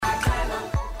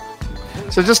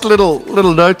So just a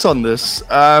little note on this.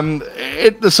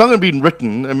 The song had been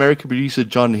written. American producer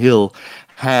John Hill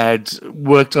had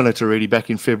worked on it already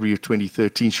back in February of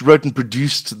 2013. She wrote and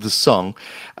produced the song.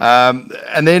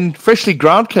 And then Freshly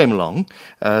Ground came along.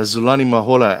 Zulani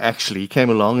Mahola actually came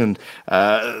along, and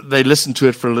they listened to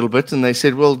it for a little bit, and they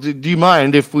said, well, do you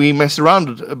mind if we mess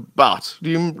around about? Do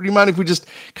you mind if we just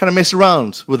kind of mess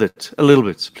around with it a little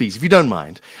bit, please, if you don't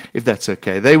mind, if that's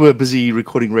okay? They were busy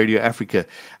recording Radio Africa,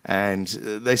 and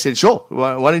they said, sure,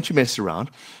 why don't you mess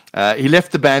around? He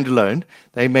left the band alone.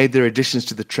 They made their additions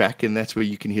to the track, and that's where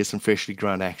you can hear some Freshly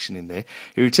Ground action in there.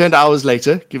 He returned hours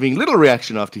later, giving little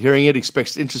reaction after hearing it,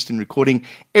 expressed interest in recording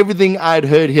everything I'd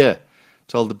heard here.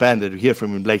 Told the band that we'd hear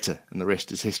from him later, and the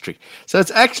rest is history. So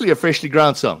it's actually a Freshly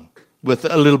Ground song with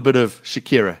a little bit of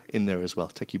Shakira in there as well.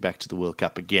 Take you back to the World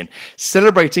Cup again.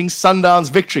 Celebrating Sundown's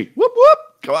victory. Whoop, whoop.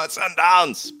 Come on,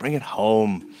 Sundowns. Bring it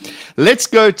home. Let's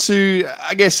go to,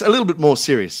 I guess, a little bit more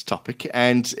serious topic,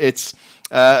 and it's...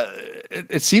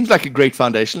 It seems like a great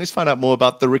foundation. Let's find out more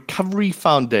about the Recovery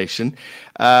Foundation.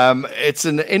 It's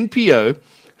an NPO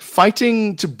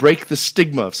fighting to break the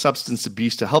stigma of substance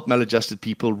abuse to help maladjusted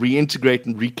people reintegrate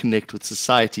and reconnect with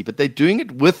society. But they're doing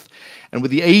it with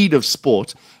the aid of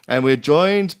sport. And we're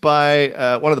joined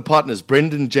by one of the partners,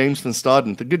 James Van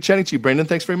Staaden. Good chatting to you, Brendan.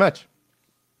 Thanks very much.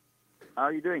 How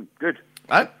are you doing? Good.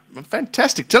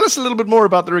 Fantastic. Tell us a little bit more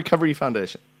about the Recovery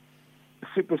Foundation.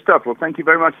 Super stuff. Well, thank you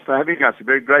very much for having us. We're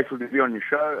very grateful to be on your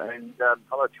show, and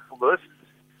hello to all the listeners.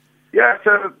 Yeah,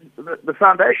 so the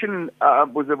foundation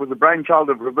was a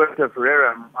brainchild of Roberto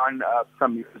Ferreira and mine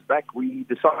some years back. We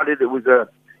decided it was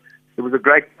a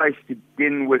great place to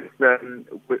begin with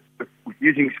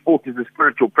using sport as a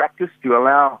spiritual practice to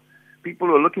allow people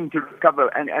who are looking to recover,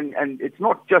 and it's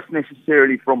not just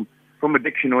necessarily from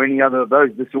addiction or any other of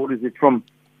those disorders. It's from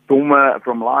trauma,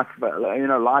 from life,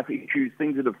 life issues,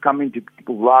 things that have come into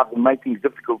people's lives and make things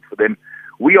difficult for them.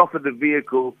 We offer the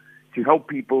vehicle to help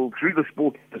people through the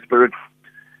sport of the spirit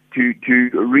to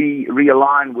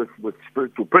realign with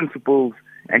spiritual principles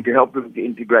and to help them to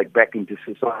integrate back into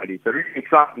society. So really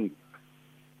exciting.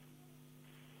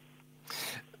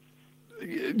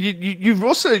 You've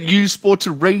also used sport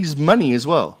to raise money as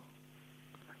well.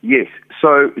 Yes.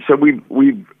 So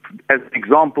we've as an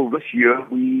example this year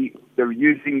they're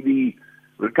using the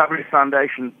Recovery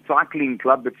Foundation Cycling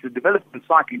Club. It's a development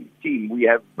cycling team. We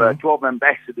have 12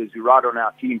 ambassadors who ride on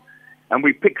our team, and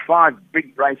we pick 5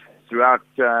 big races throughout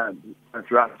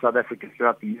South Africa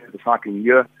throughout the year, the cycling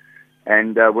year.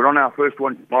 And we're on our first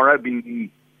one tomorrow, being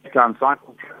the Town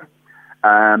Cycle Tour,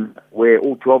 where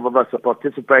all 12 of us are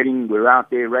participating. We're out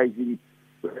there raising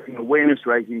awareness,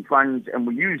 raising funds, and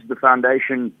we use the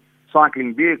foundation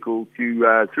cycling vehicle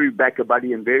to through Back a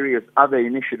Buddy and various other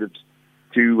initiatives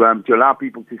to allow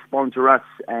people to sponsor us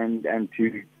and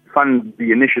to fund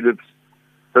the initiatives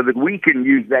so that we can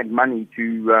use that money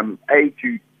to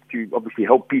obviously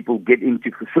help people get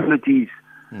into facilities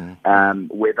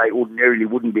where they ordinarily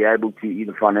wouldn't be able to,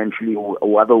 either financially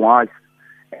or otherwise,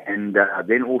 and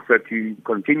then also to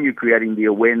continue creating the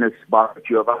awareness by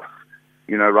virtue of us,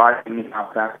 riding in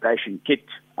our foundation kit.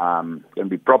 It's going to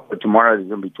be proper tomorrow. There's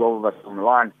going to be 12 of us on the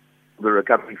line, the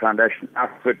Recovery Foundation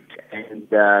outfit, and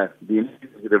the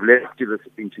initiatives that have led to this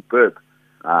have been superb.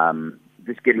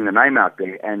 Just getting the name out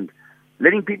there and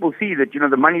letting people see that,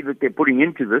 the money that they're putting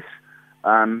into this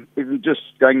isn't just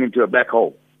going into a black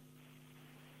hole.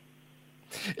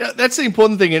 Yeah, that's the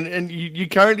important thing, and you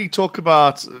currently talk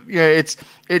about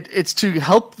it's to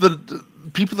help the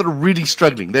people that are really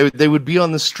struggling. They would be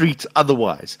on the street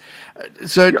otherwise.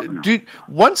 So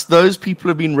once those people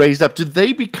have been raised up, do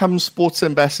they become sports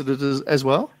ambassadors as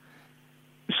well?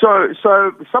 So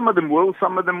some of them will.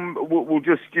 Some of them will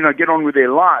just get on with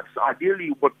their lives.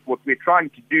 Ideally, what we're trying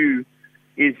to do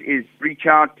is reach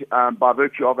out by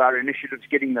virtue of our initiatives,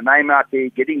 getting the name out there,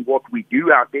 getting what we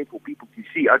do out there for people to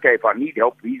see. Okay, if I need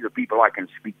help, these are people I can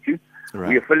speak to. Right.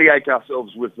 We affiliate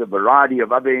ourselves with a variety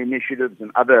of other initiatives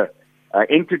and other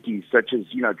entities, such as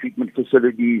treatment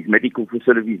facilities, medical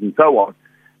facilities, and so on.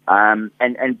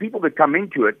 And people that come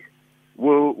into it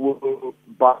will,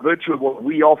 by virtue of what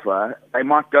we offer, they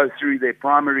might go through their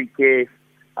primary care,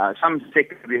 some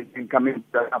secondary, and come into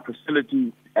our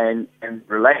facility and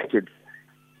related.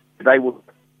 They will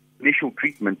initial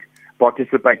treatment,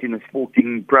 participate in a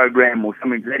sporting program or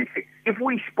something to that effect. If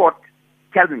we spot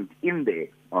talent in there,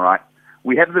 all right,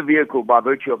 we have the vehicle by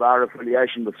virtue of our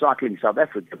affiliation with Cycling South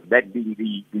Africa, that being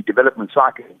the Development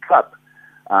Cycling Club.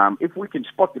 If we can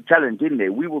spot the talent in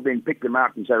there, we will then pick them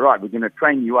out and say, right, we're going to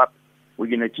train you up. We're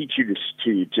going to teach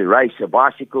you to race a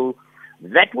bicycle.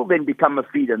 That will then become a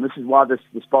feeder, and this is why this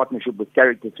partnership with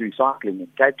Character Through Cycling in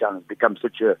Cape Town has become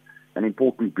such a an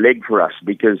important leg for us,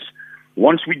 because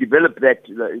once we develop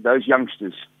those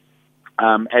youngsters,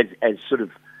 as sort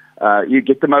of you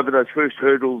get them over those first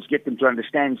hurdles, get them to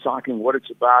understand cycling, what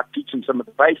it's about, teach them some of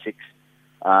the basics.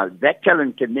 That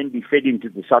talent can then be fed into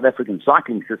the South African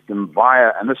cycling system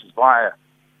via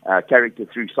character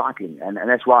through cycling, and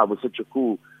that's why it was such a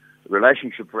cool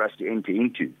relationship for us to enter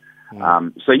into.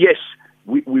 So yes,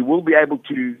 we will be able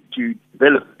to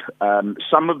develop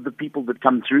some of the people that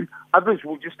come through. Others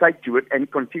will just take to it and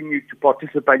continue to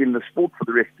participate in the sport for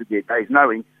the rest of their days,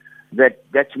 knowing that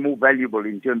that's more valuable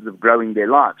in terms of growing their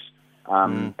lives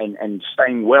and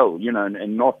staying well,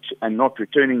 and not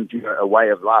returning to a way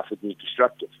of life that is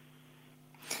destructive.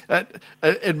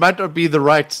 It might not be the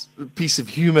right piece of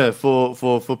humor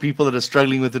for people that are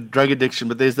struggling with a drug addiction,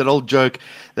 but there's that old joke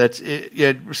that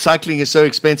cycling is so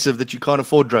expensive that you can't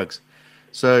afford drugs.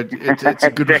 So it's a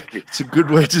good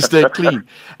way to stay clean.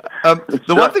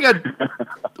 One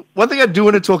thing I do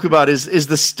want to talk about is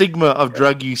the stigma of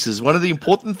drug users. One of the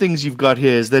important things you've got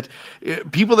here is that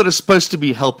people that are supposed to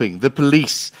be helping, the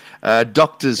police,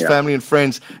 doctors, family and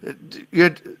friends,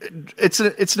 it's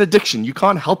an addiction. You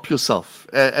can't help yourself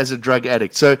as a drug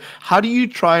addict. So how do you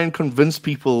try and convince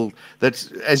people that,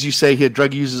 as you say here,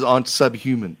 drug users aren't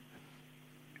subhuman?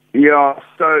 Yeah,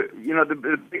 so,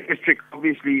 the biggest trick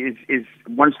obviously is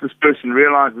once this person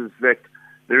realizes that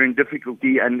they're in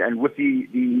difficulty, and with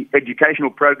the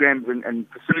educational programs and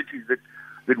facilities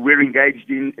that we're engaged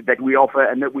in, that we offer,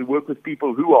 and that we work with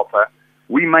people who offer,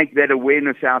 we make that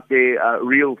awareness out there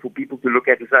real for people to look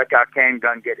at and say, okay, I can go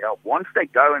and get help. Once they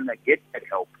go and they get that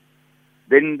help,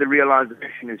 then the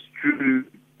realization is true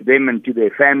to them and to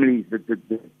their families that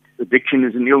the addiction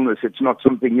is an illness. It's not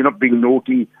something, you're not being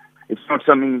naughty. It's not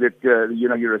something that,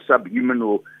 you're a subhuman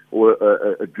or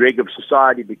a dreg of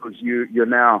society because you're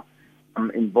now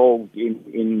involved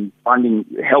in finding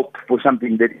help for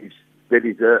something that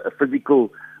is a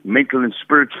physical, mental, and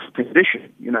spiritual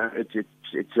condition.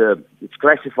 It's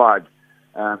classified,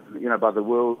 by the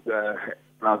World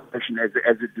Organization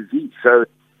as a disease. So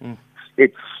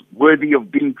it's worthy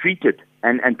of being treated.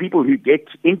 And people who get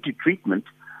into treatment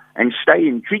and stay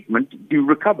in treatment do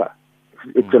recover.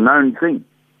 It's a known thing.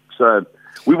 So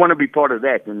we want to be part of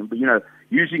that, and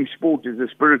using sport as a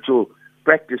spiritual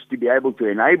practice to be able to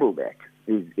enable that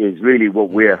is really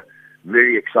what we're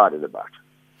very excited about.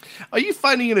 Are you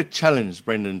finding it a challenge,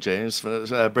 Brendan Van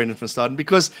Staaden?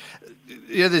 Because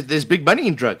there's big money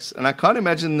in drugs, and I can't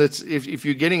imagine that if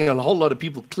you're getting a whole lot of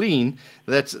people clean,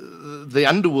 that the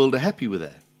underworld are happy with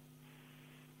that.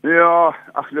 Yeah,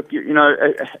 look,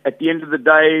 at the end of the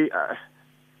day.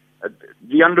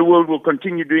 The underworld will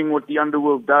continue doing what the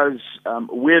underworld does.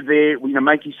 We're there,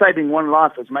 saving one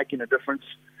life is making a difference.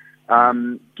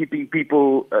 Keeping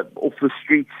people off the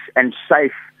streets and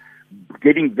safe,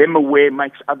 getting them aware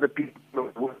makes other people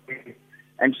aware,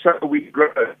 and so we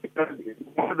grow.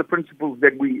 One of the principles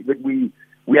that we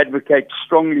advocate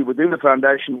strongly within the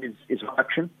foundation is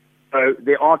action. So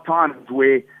there are times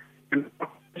where you're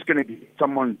not just going to get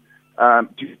someone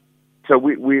to. So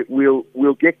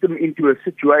we'll get them into a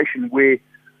situation where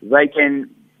they can,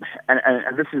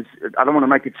 and this is, I don't want to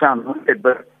make it sound weird,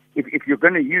 but if you're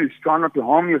going to use, try not to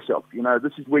harm yourself.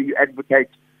 This is where you advocate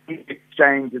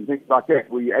exchange and things like that,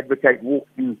 where you advocate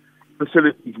walking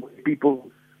facilities where people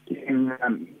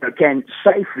can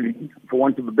safely, for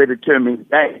want of a better term,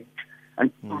 engage,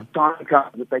 and time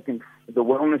comes that they can, the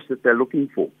wellness that they're looking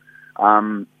for.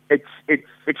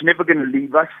 It's never going to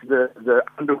leave us. The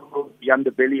underworld, the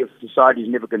underbelly of society is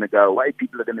never going to go away.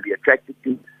 People are going to be attracted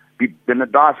to. People are going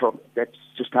to die from it. That's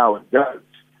just how it goes.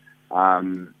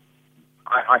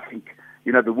 I think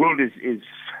the world is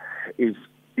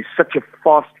such a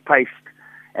fast-paced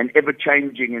and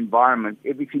ever-changing environment.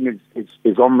 Everything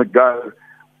is on the go.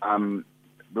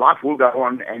 Life will go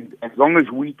on, and as long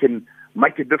as we can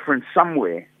make a difference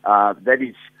somewhere, that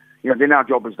is, then our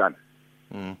job is done.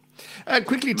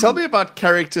 Quickly, tell me about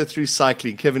Character Through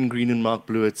Cycling, Kevin Green and Mark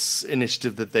Blewett's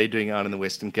initiative that they're doing out in the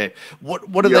Western Cape.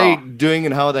 What are they doing,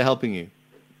 and how are they helping you?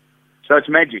 So it's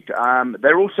magic.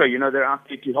 They're also, they're out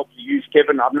there to help you use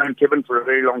Kevin. I've known Kevin for a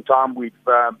very long time. We've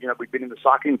been in the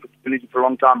cycling community for a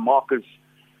long time. Mark is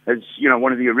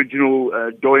one of the original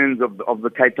doyens of the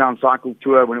Cape Town Cycle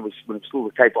Tour when it was still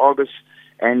the Cape Argus,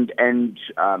 and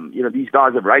these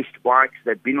guys have raced bikes.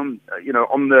 They've been on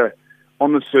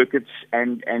the circuits,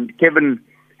 and Kevin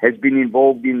has been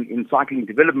involved in cycling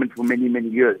development for many, many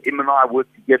years. Him and I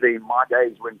worked together in my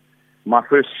days when my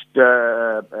first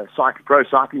pro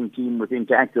cycling team with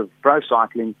Interactive Pro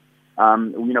Cycling,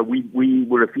 we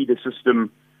were a feeder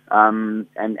system,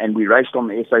 and we raced on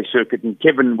the SA circuit, and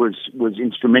Kevin was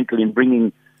instrumental in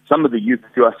bringing some of the youth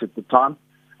to us at the time.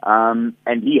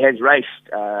 And he has raced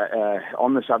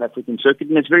on the South African circuit,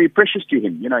 and it's very precious to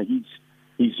him.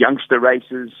 His youngster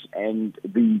races and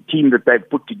the team that they've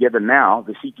put together now,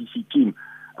 the CTC team,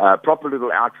 proper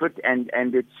little outfit, and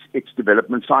it's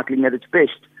development cycling at its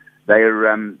best.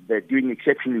 They're doing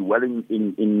exceptionally well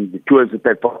in the tours that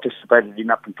they've participated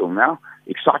in up until now.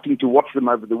 Exciting to watch them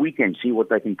over the weekend, see what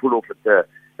they can pull off at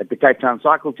the Cape Town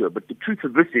Cycle Tour. But the truth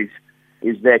of this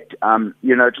is that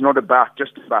it's not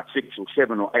just about 6 or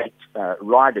 7 or 8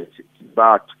 riders.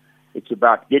 It's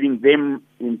about getting them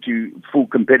into full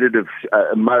competitive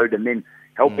mode, and then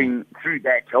helping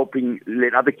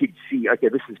let other kids see, okay,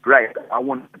 this is great. I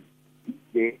want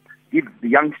to give the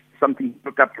youngsters something to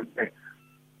look up to,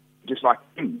 just like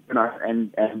him,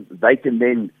 and they can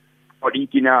then start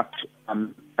eking out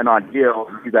an idea of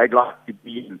who they'd like to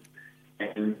be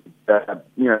and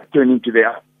turn into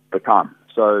their time.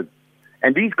 So,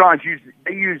 and these guys use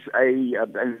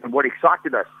and what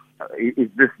excited us is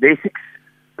their 6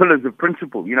 pillars of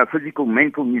principle, physical,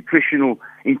 mental, nutritional,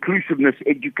 inclusiveness,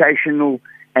 educational,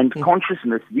 and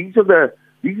consciousness. These are the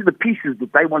pieces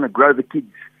that they want to grow the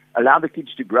kids, allow the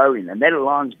kids to grow in, and that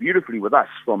aligns beautifully with us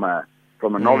from a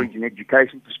knowledge and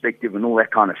education perspective and all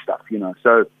that kind of stuff.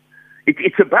 So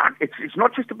it's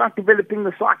not just about developing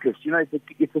the cyclist.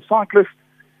 If the cyclist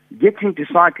gets into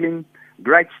cycling,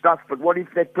 great stuff. But what if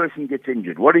that person gets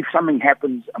injured? What if something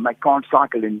happens and they can't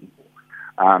cycle anymore?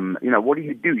 What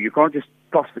do? You can't just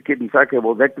toss the kid and say, okay,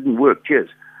 well, that didn't work. Cheers.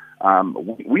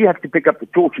 We have to pick up the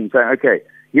torch and say, okay,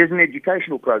 here's an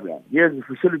educational program. Here's a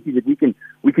facility that we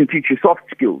can teach you soft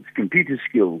skills, computer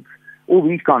skills, all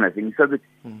these kind of things, so that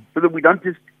we don't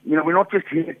just, we're not just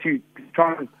here to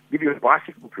try and give you a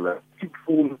bicycle to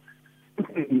form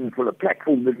for a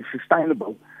platform that is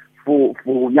sustainable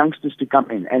for youngsters to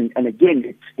come in. And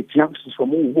again, it's youngsters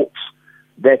from all walks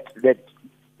that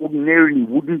ordinarily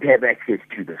wouldn't have access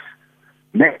to this.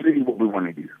 And that's really what we want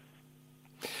to do.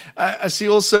 I see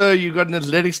also you've got an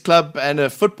athletics club and a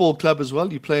football club as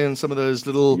well. You play in some of those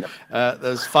little,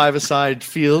 those 5-a-side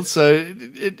fields. So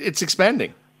it's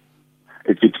expanding.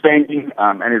 It's expanding,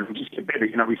 and it'll just get better.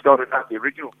 We started out the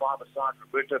original 5-a-side.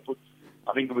 Roberto put,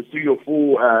 I think it was 3 or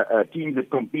 4 teams that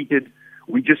competed.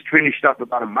 We just finished up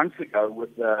about a month ago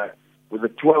with a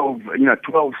 12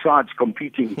 sides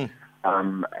competing.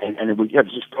 And it was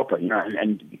just proper,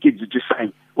 and the kids are just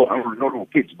saying, well, not all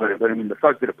kids, but I mean, the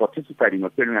folks that are participating are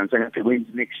turning around and saying, okay, when's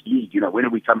the next league? When are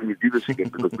we coming to do this again?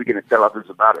 Because we're going to tell others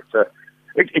about it. So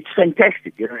it's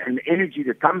fantastic, and the energy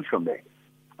that comes from that.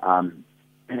 And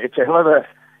it's a hell of a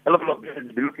lot better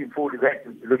to be looking forward to that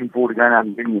than looking forward to going out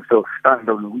and getting yourself stunned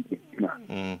on the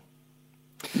weekend,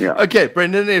 Yeah. Okay,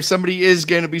 Brendan, if somebody is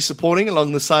going to be supporting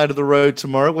along the side of the road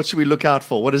tomorrow, what should we look out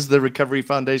for? What does the Recovery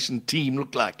Foundation team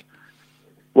look like?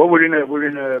 Well, we're in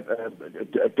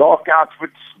a dark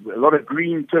outfit, a lot of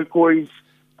green turquoise.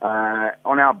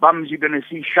 On our bums, you're going to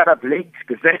see "shut up legs,"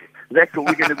 because that's what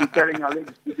we're going to be telling our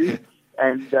legs to do.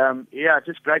 And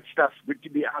just great stuff. Good to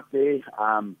be out there.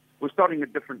 We're starting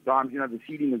at different times. The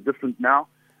seating is different now,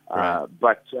 right.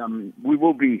 But we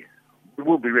will be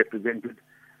represented.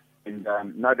 And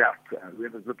no doubt,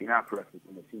 whoever's looking out for us is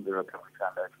going to see the Recovery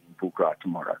Foundation in full cry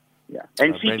tomorrow. Yeah,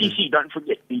 and CTC, don't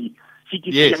forget the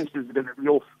CTC youngsters are going to be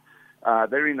off.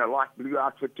 They're in a light blue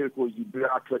outfit, turquoise blue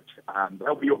outfit.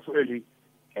 They'll be off early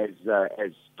as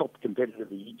top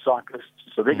competitive elite cyclists.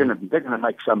 So they're going to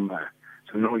make some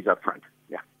noise up front.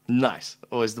 Yeah. Nice.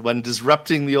 Always the one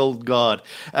disrupting the old guard.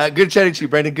 Good chatting to you,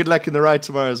 Brendan. Good luck in the ride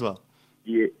tomorrow as well.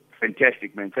 Yeah,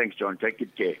 fantastic, man. Thanks, John. Take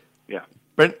good care. Yeah.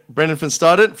 Brendan Van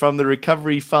Staaden from the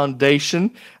Recovery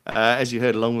Foundation, as you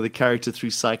heard, along with the Character Through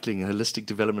Cycling, a holistic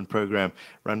development program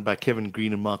run by Kevin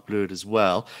Green and Mark Blewett as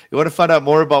well. You want to find out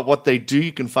more about what they do,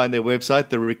 you can find their website,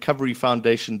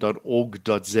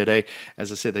 therecoveryfoundation.org.za.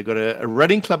 As I said, they've got a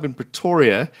running club in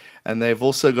Pretoria, and they've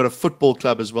also got a football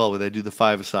club as well, where they do the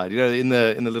 5-a-side, in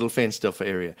the little fenced off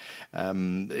area.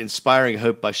 Inspiring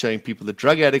hope by showing people that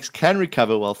drug addicts can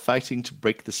recover while fighting to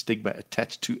break the stigma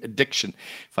attached to addiction.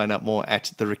 Find out more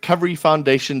at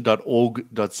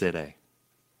therecoveryfoundation.org.za.